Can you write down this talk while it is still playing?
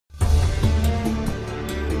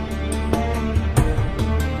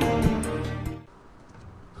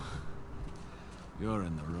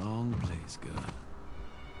Tastes good.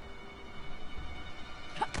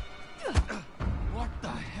 What the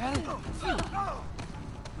hell?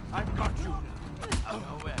 I've got you now.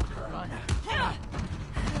 Nowhere to run.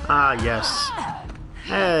 Ah, yes.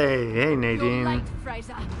 Hey, Nadine.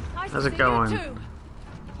 How's it going?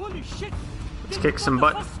 Holy shit! Let's kick some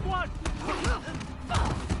butt.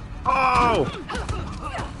 Oh!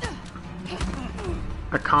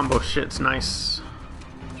 A combo shit's nice.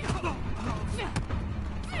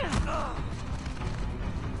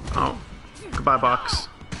 Oh, goodbye, box.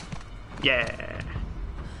 Yeah.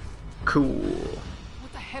 Cool.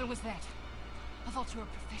 What the hell was that? I thought you were a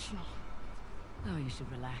professional. Oh, you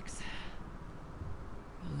should relax.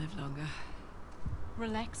 You'll live longer.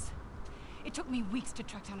 Relax? It took me weeks to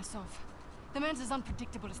track down a Sov. The man's as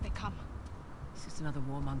unpredictable as they come. He's just another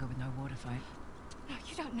warmonger with no war to fight. No,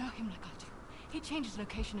 you don't know him like I do. He changes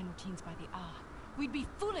location and routines by the hour. We'd be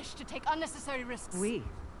foolish to take unnecessary risks.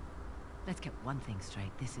 Let's get one thing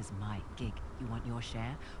straight. This is my gig. You want your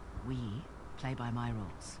share? We play by my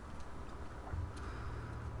rules.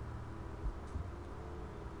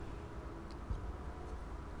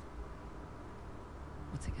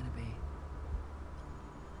 What's it gonna be?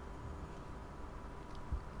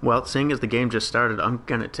 Well, seeing as the game just started, I'm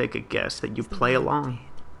gonna take a guess that you play along.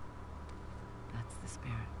 That's the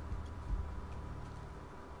spirit.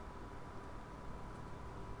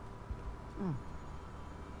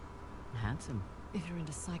 Handsome. If you're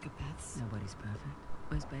into psychopaths. Nobody's perfect.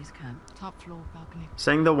 Where's base camp? Top floor, balcony.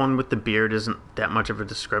 Saying the one with the beard isn't that much of a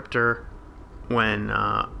descriptor when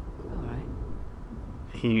Alright.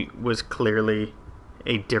 he was clearly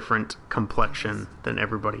a different complexion than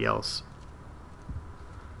everybody else.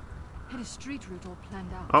 Had a street route all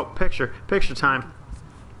planned out. Oh, picture time.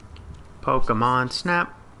 Pokemon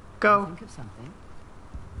Snap, go. Think of something.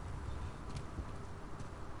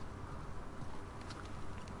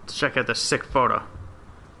 Let's check out the sick photo.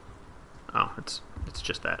 Oh, it's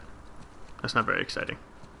just that. That's not very exciting.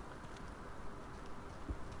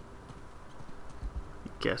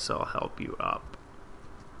 Guess I'll help you up.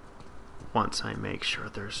 Once I make sure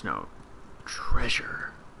there's no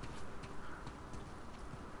treasure.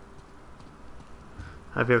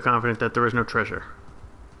 I feel confident that there is no treasure.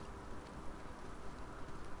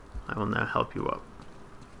 I will now help you up.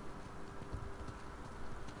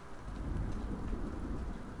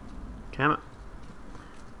 Come on.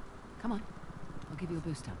 Come on. I'll give you a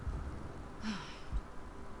boost up.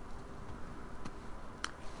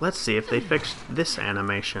 Let's see if they fixed this There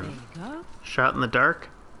animation. you go. Shot in the dark?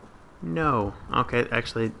 No. Okay,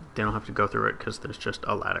 actually, they don't have to go through it because there's just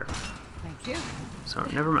a ladder. Thank you. So,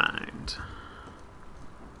 never mind.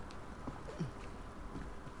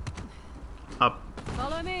 Up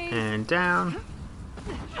Follow me. and down.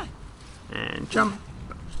 And jump.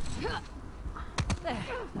 There.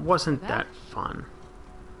 Wasn't that fun?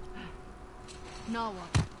 Now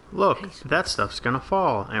what? Look, that stuff's gonna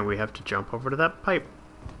fall, and we have to jump over to that pipe.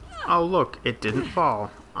 Oh, look, it didn't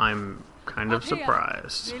fall. I'm kind of Up here.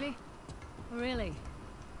 surprised. Really? Really?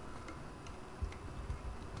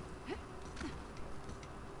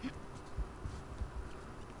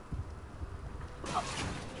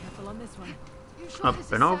 Careful on this one. You sure Up this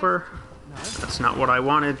is and safe? over. No. That's not what I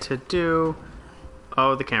wanted to do.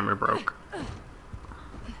 Oh, the camera broke.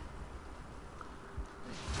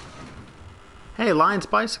 Hey, Lion's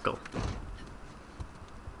bicycle.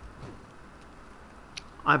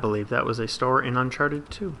 I believe that was a store in Uncharted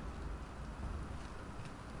 2.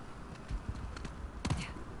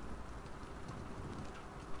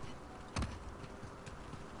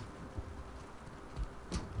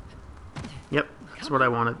 Yep, that's what I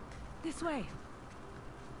wanted. This way.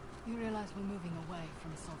 You realize we're moving away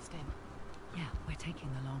from Sov's den. Yeah, we're taking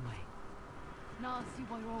the long way. Now I see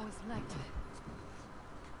why you're always late.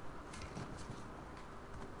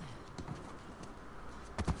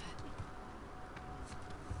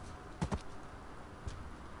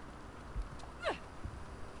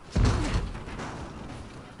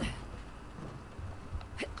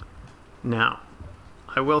 Now,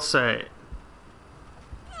 I will say,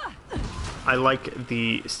 I like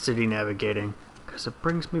the city navigating, because it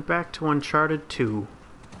brings me back to Uncharted 2.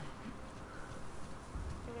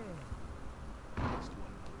 I'll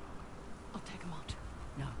take him out.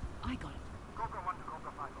 No, I got it.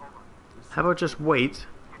 How about just wait?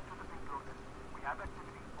 Copy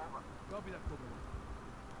that, Cobra One.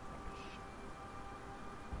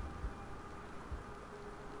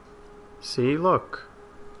 See, look.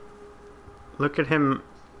 Look at him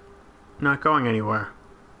not going anywhere,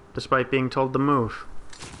 despite being told to move.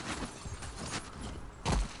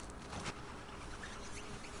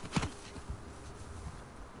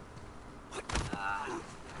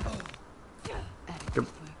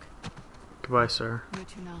 Goodbye, sir. Where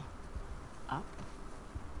to now? Up.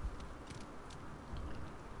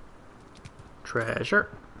 Treasure.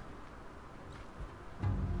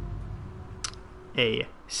 A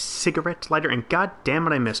cigarette lighter, and god damn it,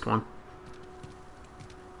 I missed one.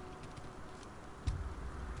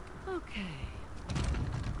 Okay.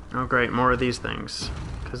 Oh great, more of these things.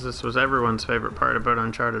 Because this was everyone's favorite part about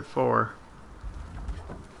Uncharted 4.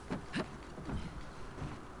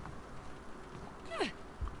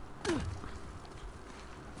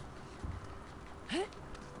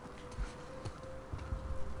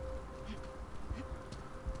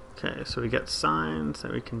 Okay, so we got signs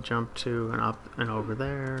that we can jump to and up and over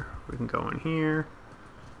there. We can go in here.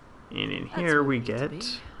 And in That's here where we need to get... be,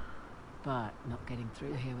 but not getting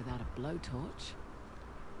through here without a blowtorch.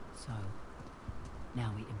 So,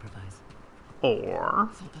 now we improvise. Or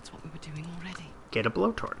I thought that's what we were doing already. get a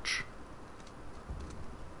blowtorch.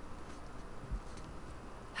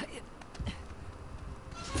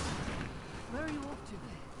 Where are you off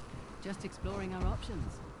to? Just exploring our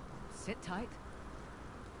options. Sit tight.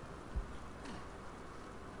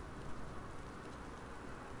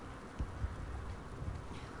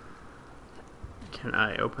 Can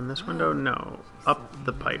I open this window? No. Up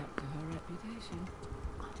the Certainly pipe. lives up to her reputation.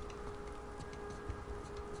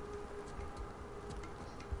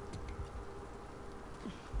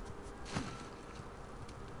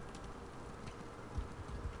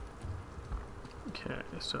 Okay,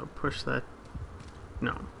 so push that...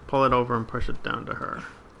 No. Pull it over and push it down to her.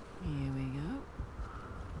 Here we go.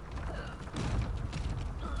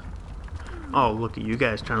 Oh, look at you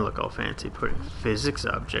guys trying to look all fancy, putting physics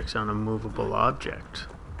objects on a movable object.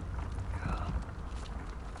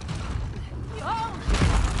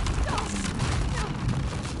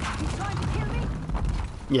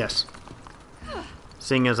 Yes.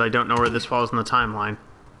 Seeing as I don't know where this falls in the timeline,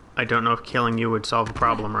 I don't know if killing you would solve a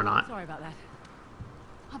problem or not. Sorry about that.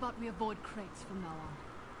 How about we avoid crates from now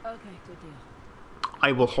on? Okay, good deal.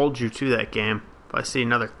 I will hold you to that game. If I see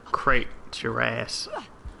another crate, it's your ass.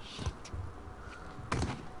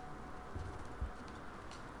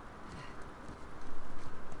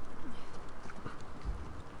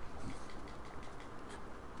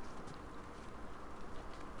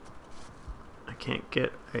 I can't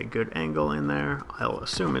get a good angle in there. I'll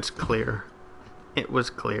assume it's clear. It was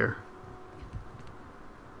clear.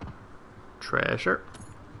 Treasure.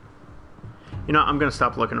 You know, I'm gonna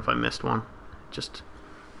stop looking if I missed one. Just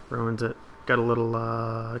ruins it. Got a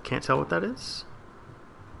little, can't tell what that is.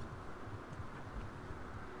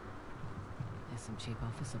 There's some cheap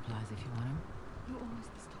office supplies if you want them. You always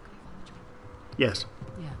the stock leaf on the job. Yes.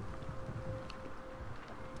 Yeah.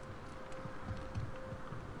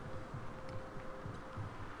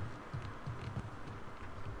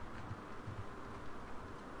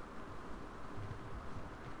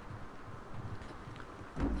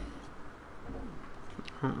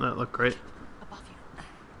 Oh, that looked great. Above you.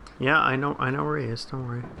 Yeah, I know where he is. Don't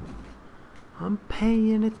worry. I'm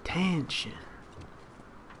paying attention.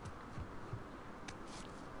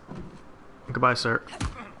 Goodbye, sir.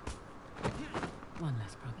 One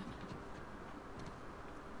less problem.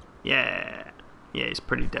 Yeah. Yeah, he's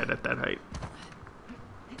pretty dead at that height.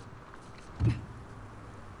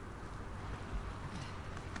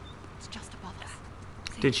 It's just above us.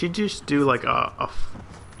 Did she just do like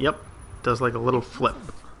yep, does like a little flip.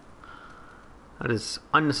 That is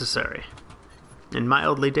unnecessary. And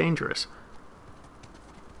mildly dangerous.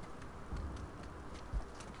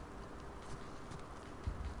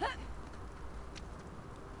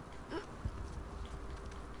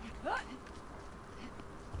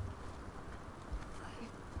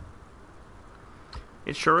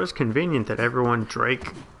 It sure is convenient that everyone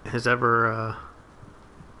Drake has ever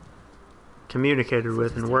communicated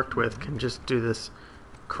with and worked with can just do this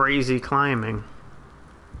crazy climbing.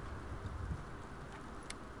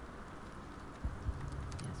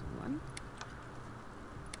 There's one.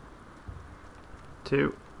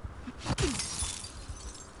 2.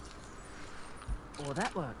 Oh,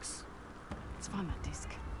 that works. Let's find that disc.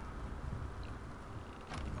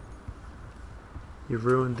 You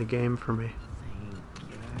ruined the game for me.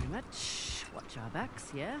 Thank you very much. Watch our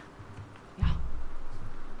backs, yeah? Yeah.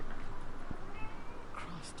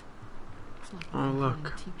 Christ. It's like Oh, we're in an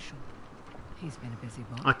look. antique shop. He's been a busy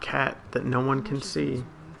boy. A cat that no one How can much is see this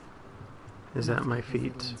worth? is at Enough my to keep this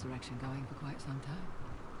feet. little insurrection going for quite some time.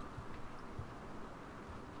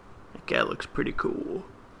 That cat looks pretty cool.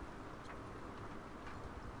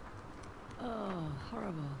 Oh,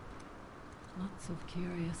 horrible. Lots of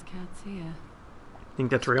curious cats here. Think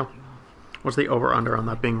that's real? You are. What's the over-under on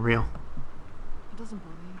that being real? It doesn't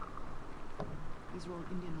bother you. These are all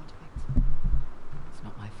Indian artifacts. It's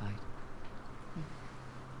not my fight.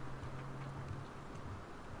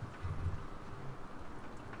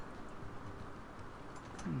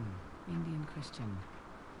 Indian Christian.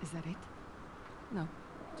 Is that it? No,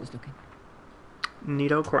 just looking.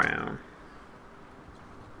 Neato crown.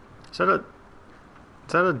 Is that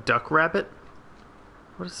a duck rabbit?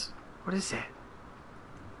 What is that?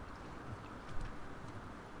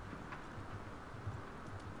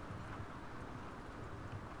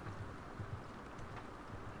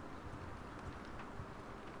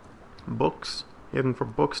 Books? You looking for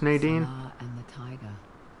books, Nadine? Salah and the tiger.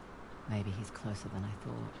 Maybe he's closer than I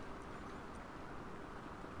thought.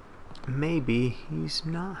 Maybe he's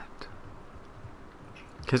not.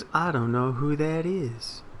 'Cause I don't know who that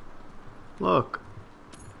is. Look.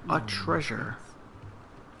 A treasure.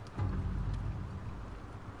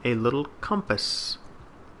 A little compass.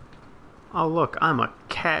 Oh look, I'm a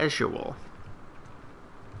casual.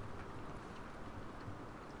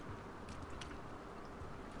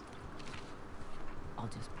 I'll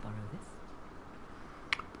just borrow this.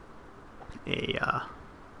 A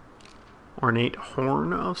ornate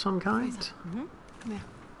horn of some kind. Mm-hmm. Come here.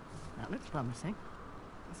 That looks promising.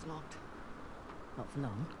 It's locked. Not for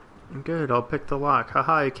long. Good, I'll pick the lock.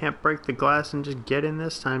 Haha, you can't break the glass and just get in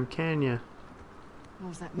this time, can you? What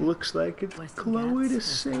was that mean? Looks like it's Western Chloe to Ghats.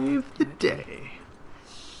 save the day.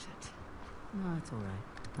 Shit. No, it's all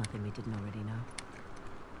right. Nothing we didn't already know.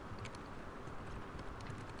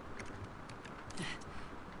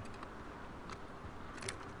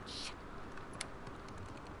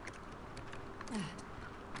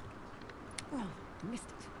 Oh, missed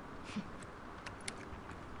it.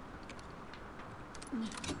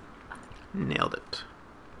 Nailed it.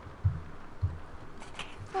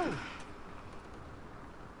 Oh.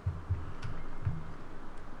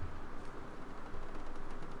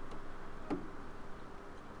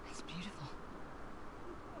 It's beautiful.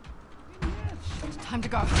 Shit, time to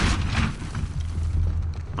go.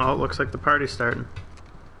 Oh, it looks like the party's starting.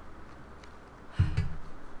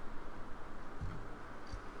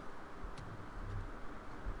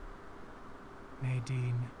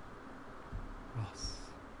 Nadine Ross.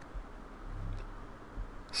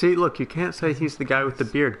 See, look, you can't say he's the guy with the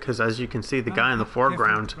beard, because as you can see, the guy in the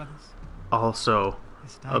foreground also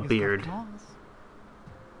a beard.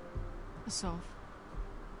 A soul.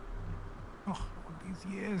 Oh, all these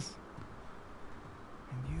years.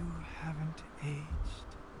 And you haven't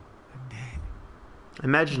aged a day.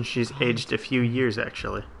 Imagine she's aged a few years,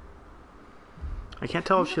 actually. I can't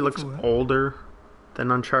tell if she looks older than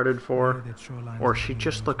Uncharted 4, or she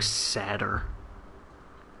just looks sadder.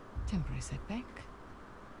 Temporary setback.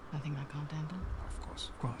 Nothing I can't handle. Of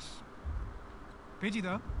course. Pidgey,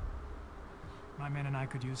 though. My men and I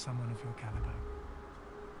could use someone of your caliber.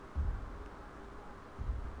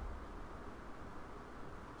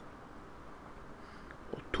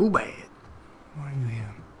 Well, too bad. Why are you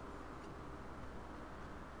here?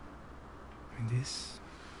 I mean, this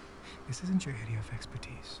isn't your area of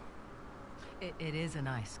expertise. It is a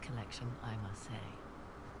nice collection, I must say.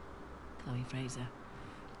 Chloe Fraser,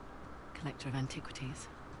 collector of antiquities.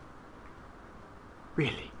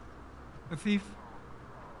 Really? A thief?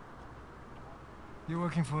 You're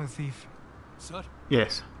working for a thief? Sir,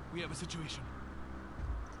 Yes. we have a situation.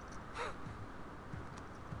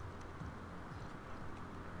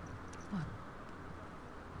 What?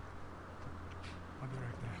 I'll be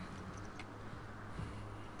right there.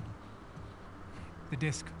 The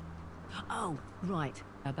disc. Oh, right.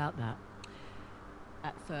 About that.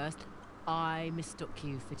 At first, I mistook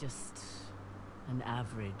you for just an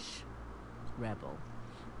average rebel.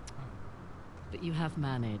 But you have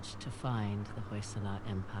managed to find the Hoysala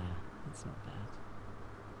Empire. It's not bad.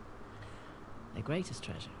 Their greatest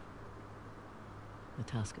treasure, the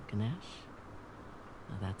Tusk of Ganesh.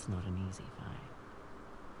 Now that's not an easy fight.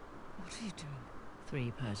 What are you doing?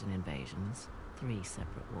 3 Persian invasions, 3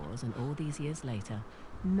 separate wars, and all these years later,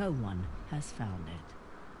 no one has found it.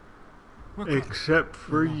 Except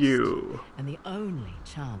for Lost. you. And the only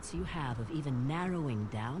chance you have of even narrowing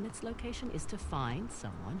down its location is to find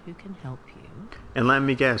someone who can help you. And let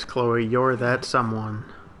me guess, Chloe, you're that someone.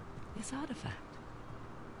 This artifact.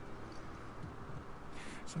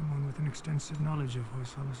 Someone with an extensive knowledge of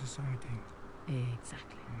Hoysala society.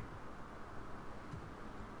 Exactly.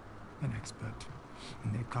 An expert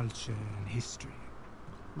in their culture and history.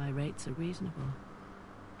 My rates are reasonable.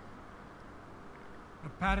 A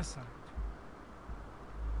parasite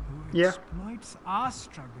who Yeah. exploits our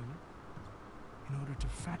struggle in order to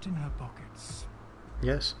fatten her pockets.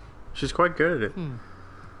 Yes. She's quite good at it.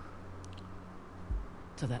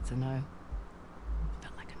 So that's a no.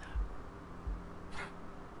 Felt like a no.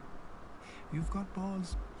 You've got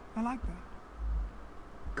balls. I like that.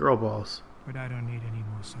 Girl balls. But I don't need any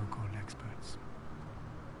more so-called experts.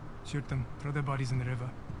 Shoot them. Throw their bodies in the river.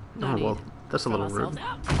 No Oh, need. well, that's a Throw little rude. ourselves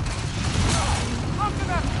out. After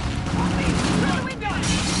them! Through the window!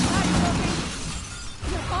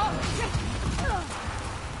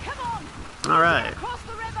 Come on! Alright, Across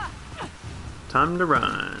the river! time to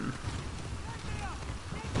run.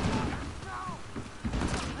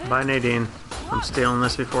 Bye, Nadine. I'm stealing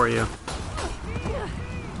this before you. Okay.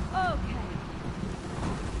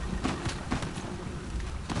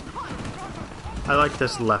 I like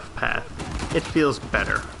this left path. It feels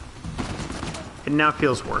better. It now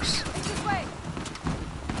feels worse. It's this way.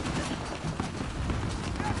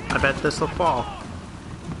 I bet this'll fall.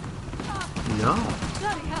 No.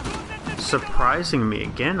 Bloody hell. Surprising me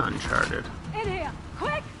again, Uncharted. In here!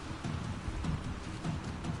 Quick!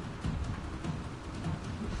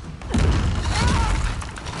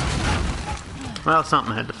 Well,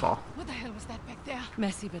 something had to fall. What the hell was that back there?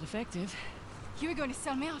 Messy but effective. You were going to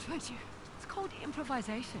sell me out, weren't you? It's called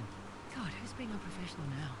improvisation. God, who's being unprofessional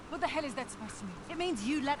now? What the hell is that supposed to mean? It means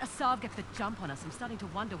you let Asav get the jump on us. I'm starting to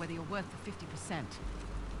wonder whether you're worth the 50%.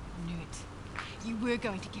 I knew it. You were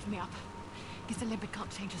going to give me up. Guess the leopard can't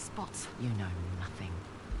change his spots. You know nothing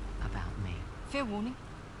about me. Fair warning.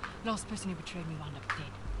 Last person who betrayed me wound up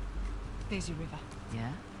dead. There's your river.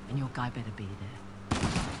 Yeah? And your guy better be there.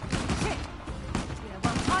 Shit! Yeah,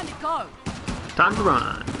 well, time to go! Time to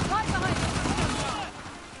run. Right behind you!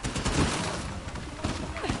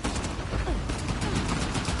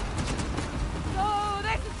 Oh,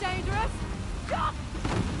 this is dangerous! Stop!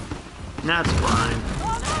 That's fine.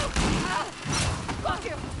 Oh, no! Got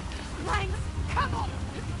you! Thanks! Come on!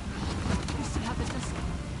 You still have this?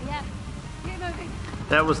 Yeah. Keep moving.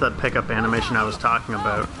 That was that pickup animation I was talking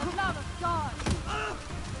about. Allow the guard.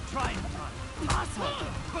 Try it.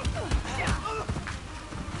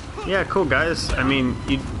 Yeah, cool guys. I mean,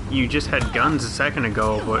 you just had guns a second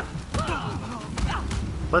ago, but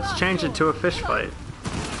let's change it to a fish fight.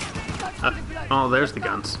 Oh, there's the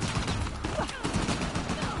guns.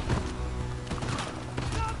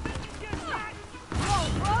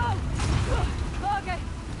 Okay.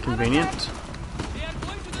 Convenient.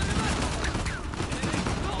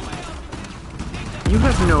 You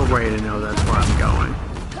have no way to know that's where I'm going.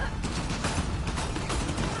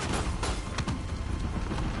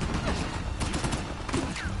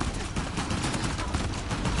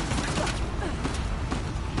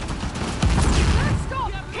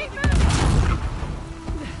 Stop! Keep moving!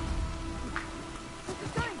 This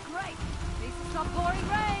is going great. Please stop pouring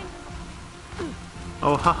rain.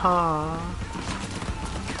 Oh, haha.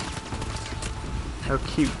 How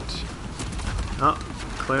cute. Oh,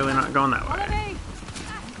 clearly not going that Follow way. me.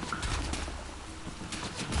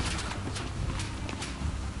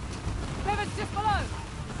 Pivot's just below.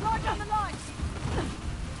 Slide down the lights.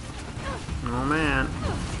 Oh man.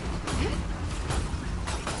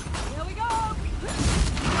 Here we go.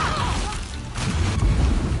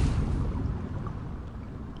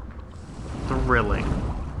 Thrilling.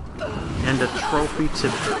 And a trophy to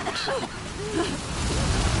boot.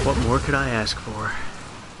 What more could I ask for?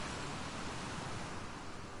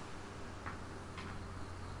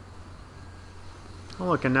 Oh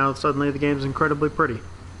look, and now suddenly the game's incredibly pretty.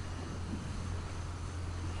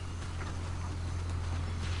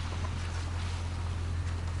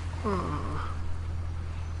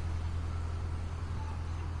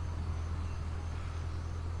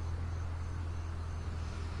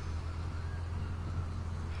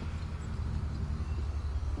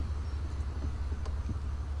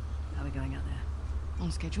 How are we going out there?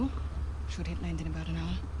 On schedule. Should hit land in about an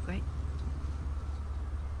hour. Great.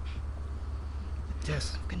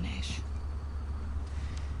 Yes. Ganesh.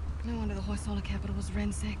 No wonder the Hoysala capital was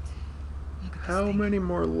ransacked. Look at this How thing. many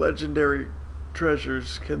more legendary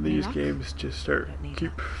treasures can these Luck? games just start Don't need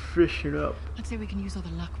keep fishing up? I'd say we can use all the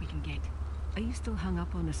luck we can get. Are you still hung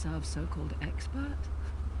up on Asav's so-called expert?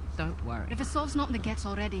 Don't worry. If Asol's not in the Gets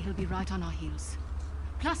already, he'll be right on our heels.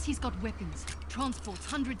 Plus, he's got weapons, transports,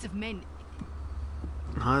 hundreds of men.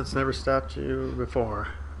 Oh, that's never stopped you before.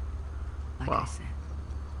 Like Wow. I said,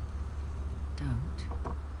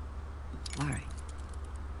 don't worry.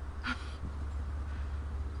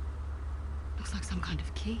 Looks like some kind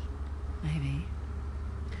of key. Maybe.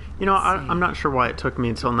 You know, I'm not sure why it took me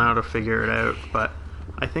until now to figure it out, but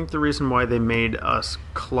I think the reason why they made us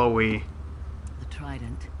Chloe The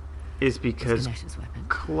trident is is because Ganesh's weapon.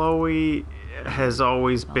 Chloe has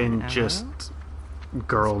always been arrow. just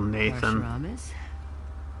girl Nathan, Parashuramis,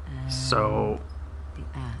 and so the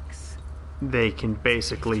axe. they can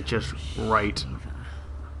basically just write Shiva.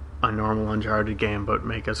 a normal Uncharted game but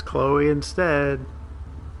make us Chloe instead.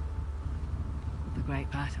 The great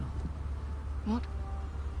battle. What?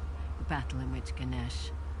 The battle in which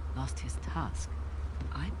Ganesh lost his tusk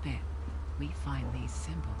I bet we find these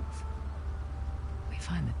symbols. We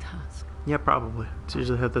find the tusk. Yeah, probably. It's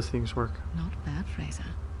usually how those things work. Not bad, Fraser.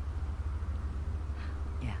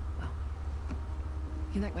 Yeah, well.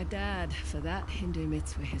 You thank my dad for that. Hindu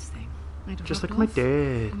myths were his thing. Just like my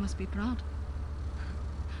dad. You must be proud.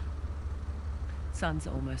 Sun's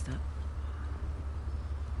almost up.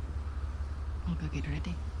 I'll go get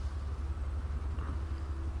ready.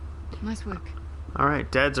 Nice work.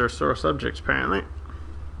 Alright, dads are sore subjects, apparently.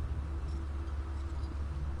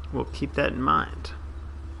 We'll keep that in mind.